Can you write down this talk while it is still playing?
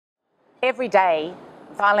Every day,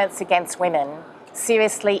 violence against women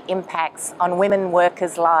seriously impacts on women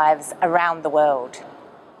workers' lives around the world.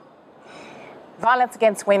 Violence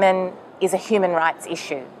against women is a human rights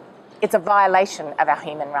issue. It's a violation of our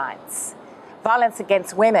human rights. Violence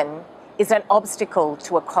against women is an obstacle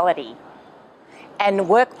to equality. And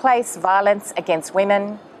workplace violence against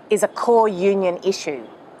women is a core union issue.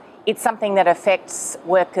 It's something that affects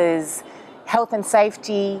workers' health and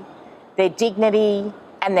safety, their dignity,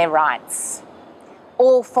 and their rights.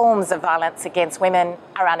 All forms of violence against women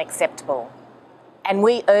are unacceptable. And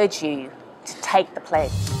we urge you to take the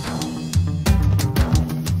pledge.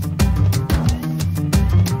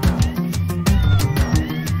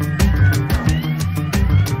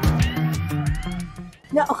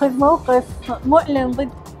 نأخذ موقف مؤلم ضد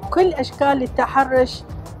كل أشكال التحرش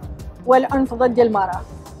والعنف ضد المرأة.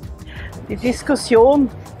 Die Diskussion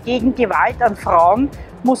gegen Gewalt an Frauen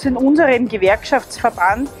muss in unserem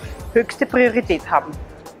Gewerkschaftsverband höchste Priorität haben.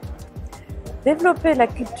 Développer la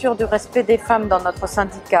culture du respect des femmes dans notre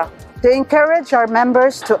syndicat. To encourage our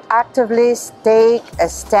members to actively take a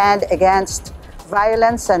stand against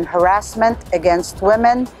violence and harassment against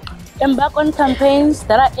women. Embark on campaigns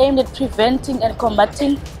that are aimed at preventing and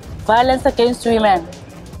combating violence against women.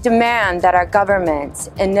 Demand that our governments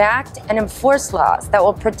enact and enforce laws that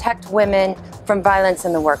will protect women from violence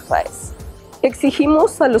in the workplace.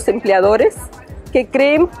 Exigimos a los empleadores que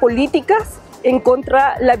creen políticas en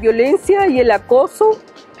contra de la violencia y el acoso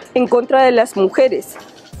en contra de las mujeres.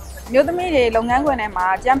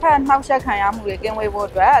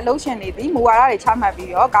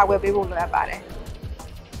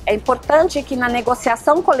 Es importante que na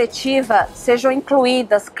negociação coletiva sejam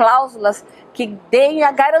incluídas cláusulas que deem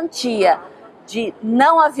a garantia de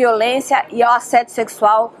não à violência e ao assédio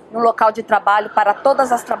sexual no local de trabalho para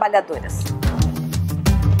todas as trabalhadoras.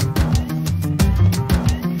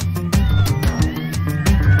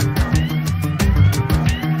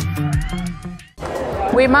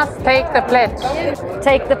 We must take the pledge.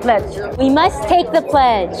 Take the pledge. We must take the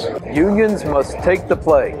pledge. Unions must take the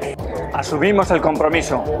pledge. Asumimos el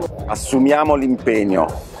compromiso. Assumiamo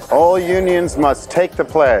l'impegno. All unions must take the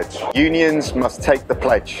pledge. Unions must take the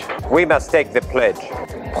pledge. We must take the pledge.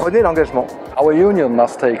 Prenez l'engagement. Our union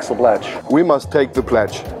must take the pledge. We must take the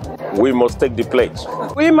pledge. We must take the pledge.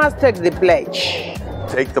 We must take the pledge.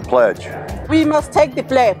 Take the pledge. We must take the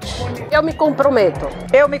pledge. Eu me comprometo.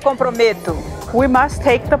 Eu me comprometo. We must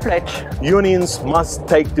take the pledge. Unions must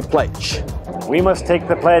take the pledge. We must take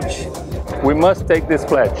the pledge. We must take this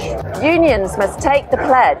pledge. Unions must take the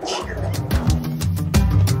pledge.